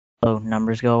Oh,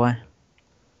 numbers go away?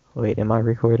 Wait, am I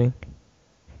recording?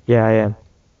 Yeah, I am.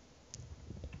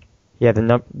 Yeah,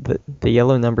 the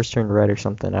yellow numbers turned red or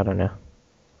something. I don't know.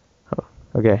 Oh,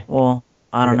 okay. Well,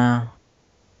 I don't Okay. know.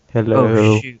 Oh,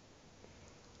 Hello. shoot.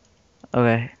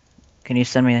 Okay. Can you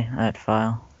send me that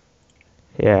file?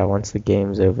 Yeah, once the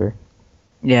game's over.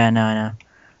 Yeah, I know.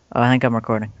 Oh, I think I'm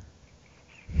recording.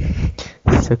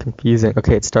 It's so confusing.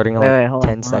 Okay, it's starting in Wait, like wait, hold on,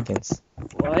 10 hold on. seconds.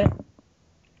 What?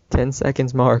 10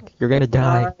 seconds, Mark. You're gonna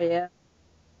die. Yeah.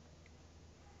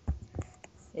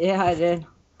 Yeah, I did.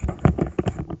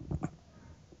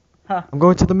 Huh. I'm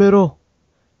going to the middle.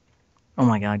 Oh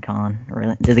my god, Colin.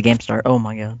 Really? Did the game start? Oh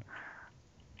my god.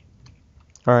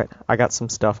 Alright, I got some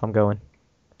stuff. I'm going.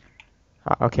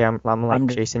 Okay, I'm like I'm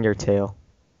just chasing your tail.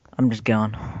 I'm just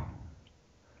going.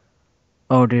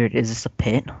 Oh dude, is this a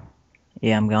pit?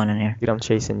 Yeah, I'm going in here. Dude, I'm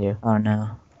chasing you. Oh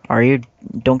no. Are you?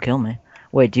 Don't kill me.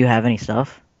 Wait, do you have any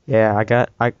stuff? Yeah, I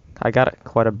got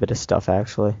quite a bit of stuff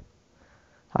actually.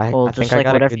 Well, I think just I like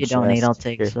got a whatever good you don't need, I'll chest.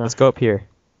 take Here, let's stuff. go up here.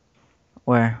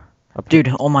 Where? Up here.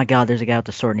 Dude, oh my god, there's a guy with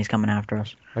the sword and he's coming after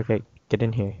us. Okay, get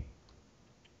in here.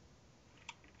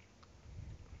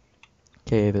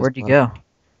 Okay, there's Where'd a you lot of go?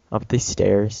 up these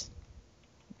stairs.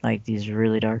 Like these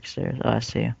really dark stairs. Oh, I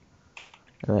see you.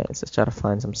 Alright, let's just try to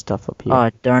find some stuff up here. Oh,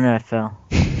 darn it, I fell.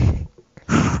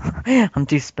 I'm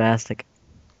too spastic.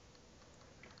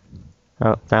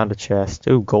 Oh, found a chest.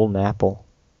 Ooh, golden apple.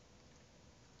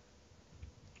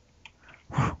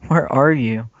 Where are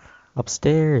you?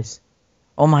 Upstairs.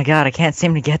 Oh my god, I can't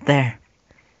seem to get there.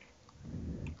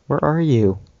 Where are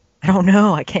you? I don't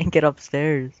know, I can't get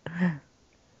upstairs.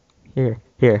 Here.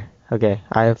 Okay,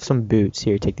 I have some boots.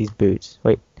 Here, take these boots.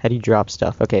 Wait, how do you drop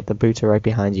stuff? Okay, the boots are right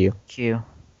behind you. Q.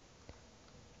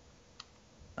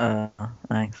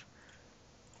 Thanks.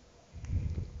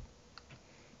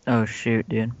 Oh shoot,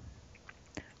 dude.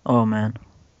 Oh man.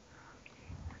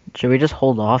 Should we just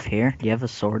hold off here? Do you have a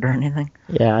sword or anything?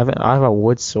 Yeah, I have a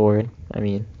wood sword. I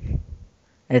mean,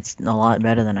 It's a lot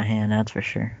better than a hand, that's for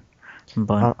sure.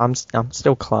 But, I'm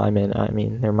still climbing. I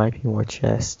mean, there might be more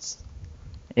chests.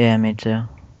 yeah, me too.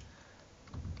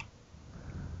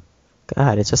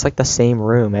 God, it's just like the same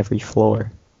room every floor.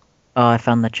 Oh, I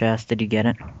found the chest. Did you get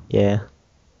it? Yeah.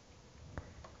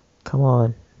 Come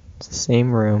on. It's the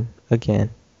same room again.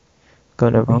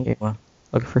 Going over here. Oh,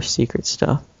 Looking for secret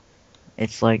stuff.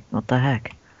 it's like, what the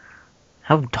heck?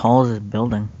 How tall is this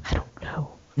building? I don't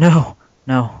know.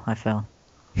 No, I fell.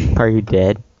 Are you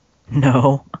dead?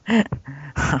 No.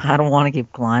 I don't want to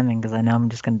keep climbing because I know I'm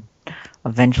just gonna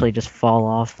eventually just fall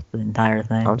off the entire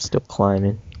thing. I'm still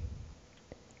climbing.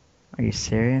 Are you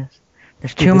serious?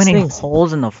 There's Dude, too this many thing's...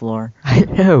 holes in the floor. I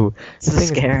know. This This is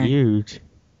thing scary. is huge.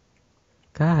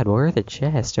 God, where are the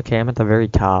chests? Okay, I'm at the very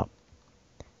top.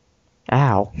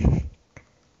 Ow.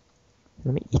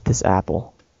 Let me eat this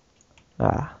apple.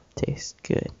 Ah, tastes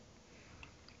good.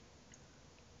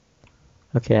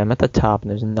 Okay, I'm at the top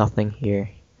and there's nothing here.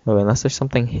 Oh, unless there's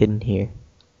something hidden here.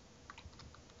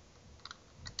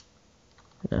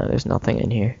 No, there's nothing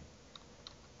in here.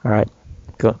 Alright,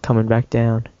 coming back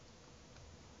down.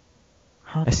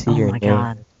 I see Oh your my name.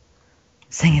 god.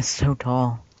 This thing is so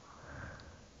tall.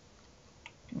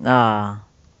 Ah,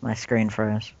 my screen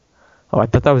froze. Oh, I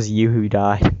thought that was you who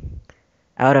died.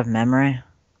 Out of memory?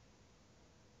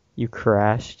 You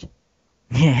crashed.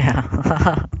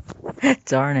 Yeah.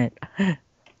 Darn it.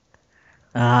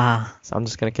 Ah, So I'm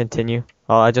just gonna continue.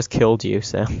 Oh, I just killed you,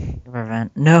 so.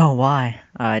 prevent. No, why?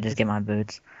 I just get my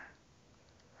boots.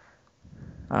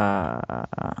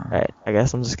 Alright, I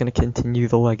guess I'm just gonna continue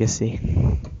the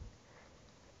legacy.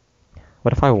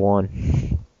 What if I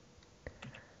won?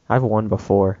 I've won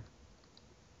before.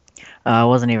 I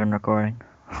wasn't even recording.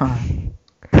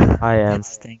 I am. That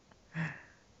stinks.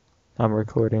 I'm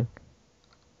recording.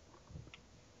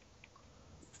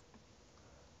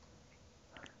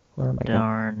 Where am I going?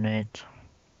 Darn it.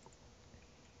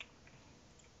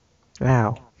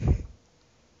 Ow.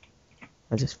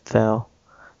 I just fell.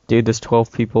 Dude, there's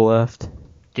 12 people left.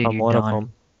 Dude, I'm you're one of done.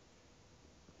 them.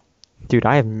 Dude,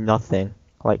 I have nothing.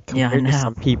 Like, Yeah, I compared to know.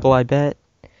 some people, I bet.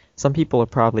 Some people are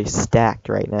probably stacked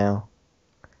right now.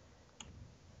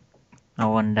 I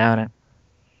wouldn't doubt it.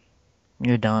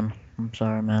 You're done. I'm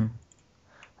sorry, man.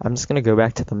 I'm just gonna go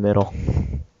back to the middle.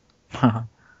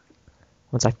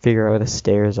 Once I figure out where the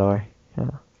stairs are. Yeah.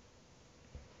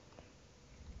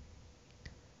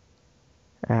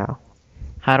 Ow.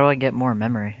 How do I get more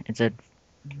memory? Is it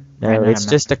No, right out of it's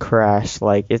memory? just a crash.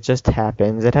 Like, it just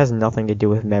happens. It has nothing to do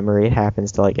with memory. It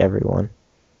happens to, like, everyone.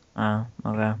 Oh,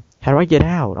 okay. How do I get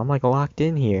out? I'm, like, locked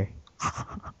in here. Oh,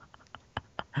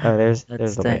 That there's the way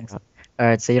stinks. out.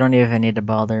 Alright, so you don't even need to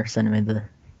bother sending me the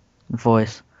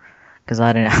voice. Cause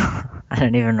I didn't I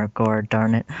didn't even record.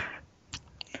 Darn it.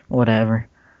 Whatever.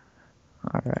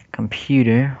 All right,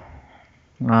 computer.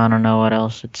 I don't know what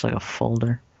else. It's like a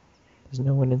folder. There's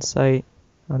no one in sight.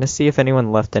 I want to see if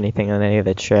anyone left anything on any of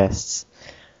the chests.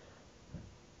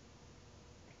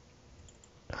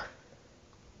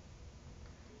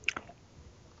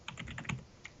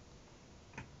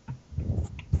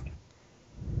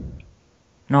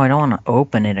 No, I don't want to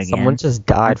open it again. Someone just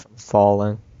died from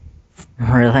falling.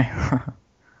 Really?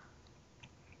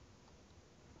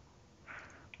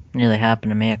 Nearly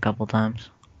happened to me a couple times.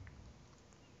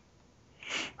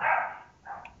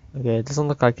 Okay, it doesn't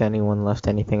look like anyone left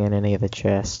anything in any of the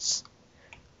chests.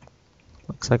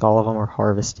 Looks like all of them were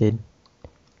harvested.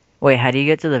 Wait, how do you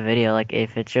get to the video? Like,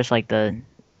 if it's just like the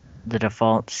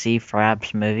default C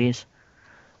Fraps movies,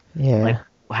 Yeah. like,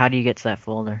 how do you get to that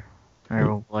folder?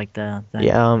 Or like the thing?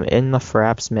 Yeah, in the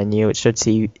Fraps menu, it should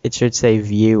say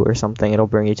View or something. It'll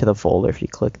bring you to the folder if you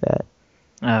click that.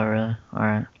 Oh, really?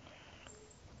 Alright.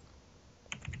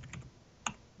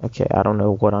 Okay, I don't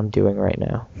know what I'm doing right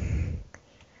now.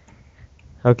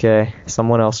 Okay,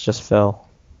 someone else just fell.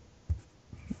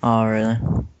 Oh, really?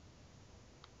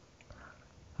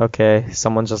 Okay,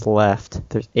 someone just left.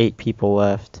 There's 8 people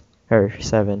left. Or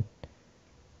 7.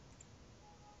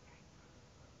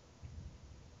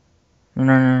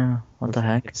 No. What the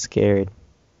heck? Get scared.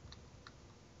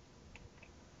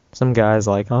 Some guy's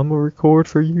like, I'm gonna record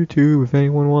for YouTube if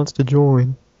anyone wants to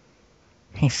join.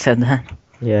 He said that?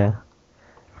 Yeah.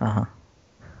 Uh-huh.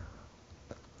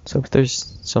 So if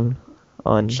there's some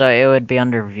on So it would be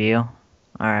under view?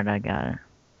 Alright, I got it.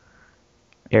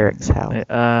 Eric's house.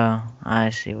 I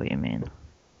see what you mean.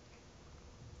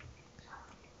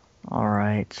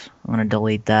 Alright. I'm gonna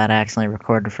delete that. I accidentally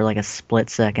recorded for like a split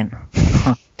second.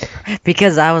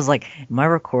 Because I was like, am I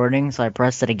recording? So I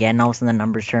pressed it again, and all of a sudden the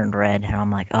numbers turned red, and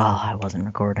I'm like, oh, I wasn't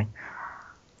recording.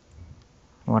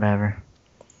 Whatever.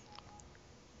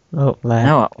 Oh, lag.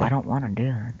 No, I don't want to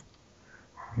do that.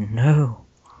 No.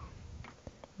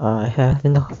 I have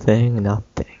nothing.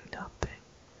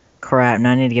 Crap,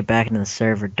 now I need to get back into the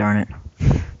server, darn it.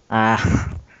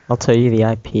 I'll tell you the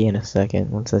IP in a second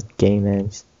once the game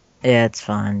ends. Yeah, it's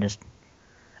fine, just...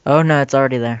 Oh, no, it's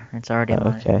already there. It's already in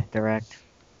my okay. direct.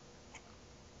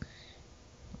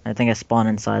 I think I spawned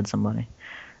inside somebody.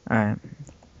 Alright.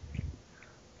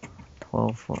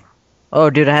 12-4. Oh,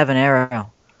 dude, I have an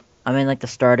arrow. I'm in, like, the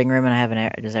starting room, and I have an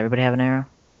arrow. Does everybody have an arrow?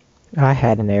 I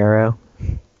had an arrow.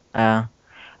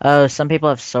 Oh, some people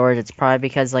have swords. It's probably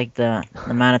because, like, the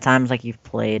amount of times, like, you've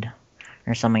played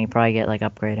or something, you probably get, like,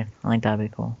 upgraded. I think that'd be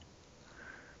cool.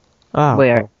 Oh,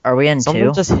 Wait, are we in someone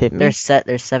 2? just hit me.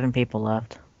 There's 7 people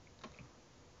left.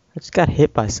 I just got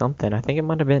hit by something. I think it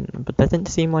might have been, but that didn't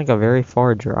seem like a very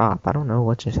far drop. I don't know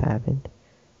what just happened.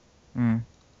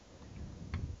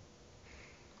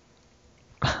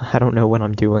 I don't know what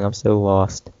I'm doing. I'm so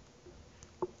lost.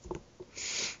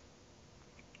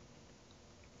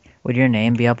 Would your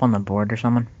name be up on the board or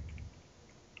something?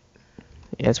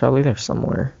 Yeah, it's probably there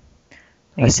somewhere.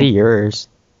 I see yours.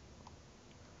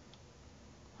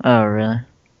 Oh, really?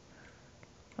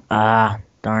 Ah,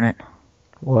 darn it.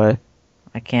 What?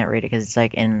 I can't read it because it's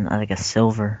like in like a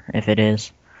silver, if it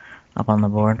is, up on the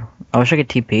board. I wish I could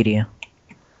TP to you.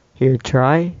 Here,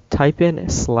 try type in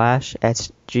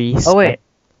 /SG. Oh, wait.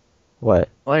 What?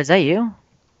 What, is that you?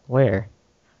 Where?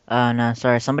 No,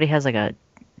 sorry. Somebody has like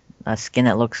a skin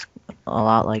that looks a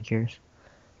lot like yours.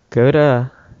 Go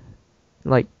to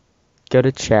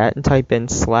chat and type in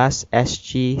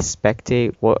 /SG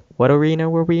spectate. What arena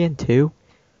were we in? 2?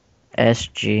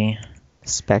 SG.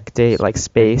 Spectate, like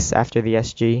space after the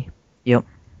SG. Yep.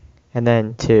 And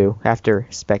then 2 after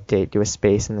spectate. Do a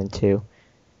space and then 2.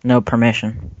 No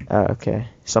permission. Oh, okay.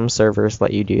 Some servers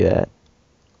let you do that.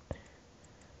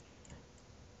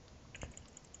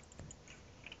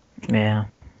 Yeah.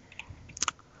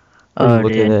 Ooh, Oh,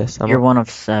 look dude. at this. You're one of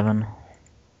 7.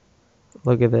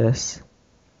 Look at this.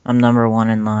 I'm number 1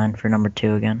 in line for number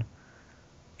 2 again.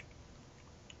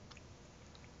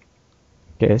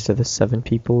 Okay, so there's 7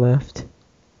 people left.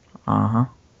 Uh-huh.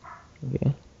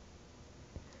 Okay.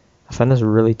 I found this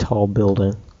really tall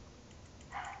building.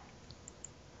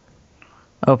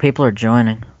 Oh, people are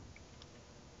joining.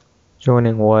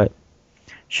 Joining what?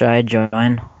 Should I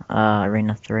join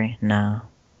Arena 3? No.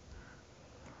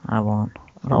 I won't.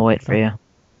 I'll wait for you.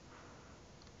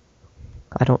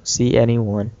 I don't see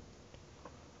anyone.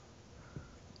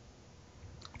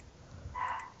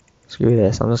 Screw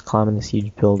this, I'm just climbing this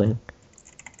huge building.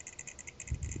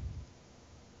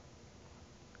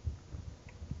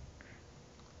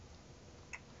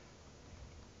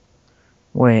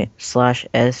 Wait,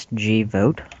 /SG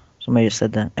vote? Somebody just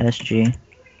said that. SG.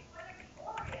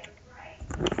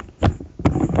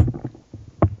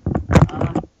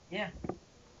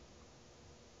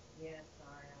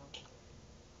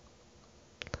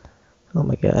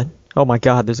 god. Oh my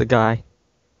god, there's a guy.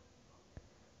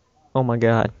 Oh my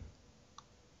god.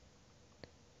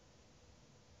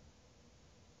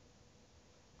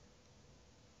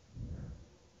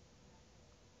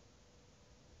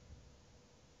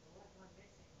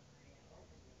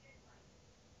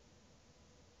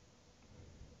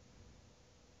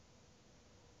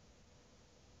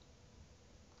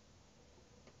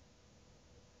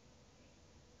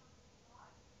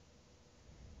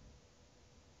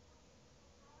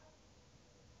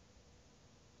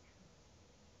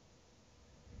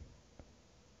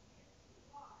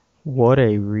 What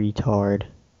a retard.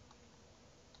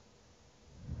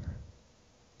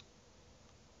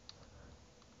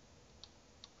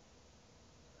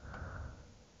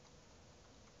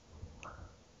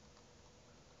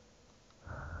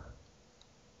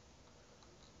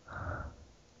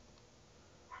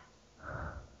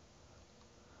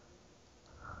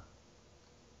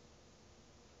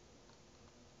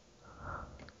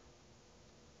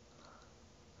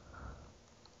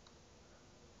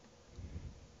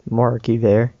 Marky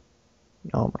there.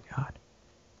 Oh my god.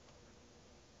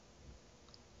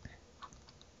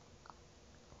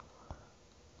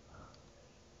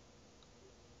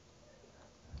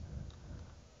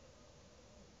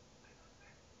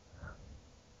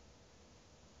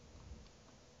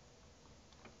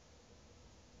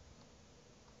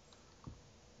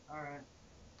 Alright.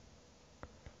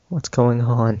 What's going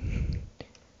on?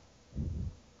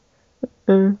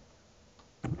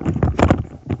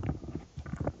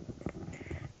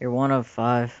 You're 1 of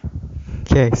 5.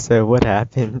 Okay, so what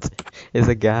happened is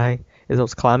I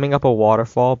was climbing up a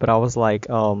waterfall, but I was like,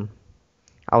 I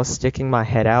was sticking my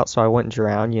head out so I wouldn't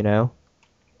drown, you know?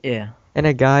 Yeah. And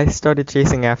a guy started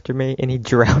chasing after me, and he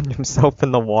drowned himself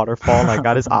in the waterfall, and I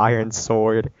got his iron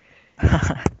sword. It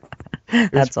was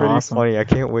That's pretty awesome. funny. I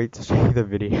can't wait to show you the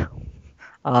video.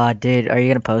 Dude, are you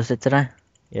gonna post it today?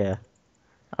 Yeah.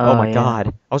 Oh my Yeah.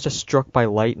 god. I was just struck by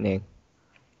lightning.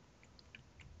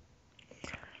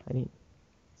 I need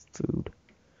food.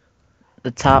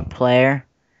 The top player.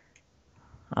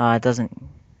 It doesn't.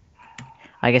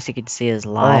 I guess you could see his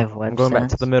live Oh, web I'm going back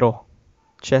to the stats. middle.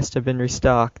 Chests have been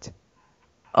restocked.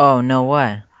 Oh, no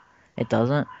way. It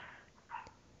doesn't?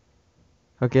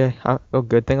 Okay. Oh,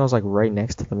 good thing I was like right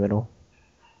next to the middle.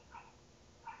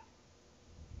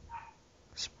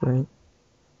 Sprint.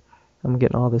 I'm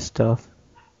getting all this stuff.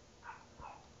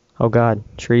 Oh god,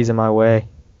 trees in my way.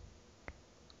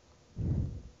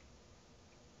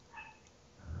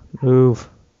 Move.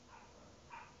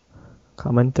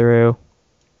 Coming through.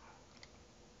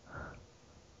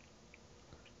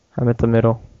 I'm at the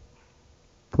middle.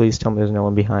 Please tell me there's no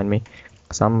one behind me,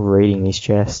 because I'm raiding these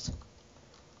chests.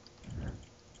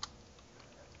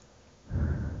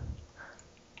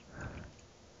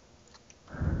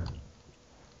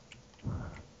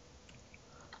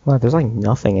 Wow, there's like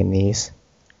nothing in these.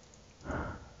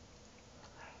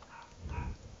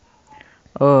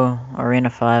 Oh, Arena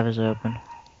 5 is open.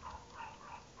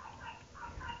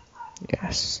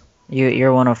 Yes.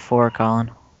 You're 1 of 4,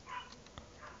 Colin.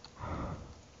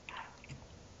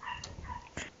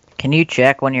 Can you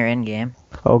check when you're in game?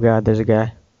 Oh god, there's a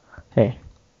guy. Hey.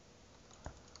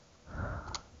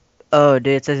 Oh,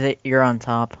 dude, it says that you're on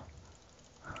top.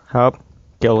 Help.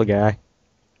 Kill the guy.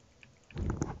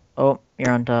 Oh,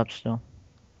 you're on top still.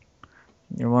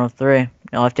 You're 1 of 3.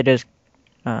 All I have to do is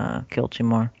kill 2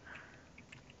 more.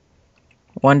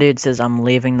 One dude says, I'm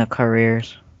leaving the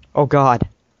careers. Oh god.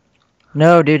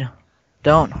 No, dude.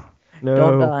 Don't. No.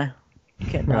 Don't die.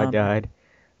 Can't I die. died.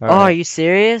 Oh, are Alright. you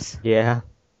serious? Yeah.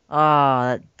 Oh,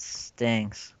 that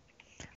stinks.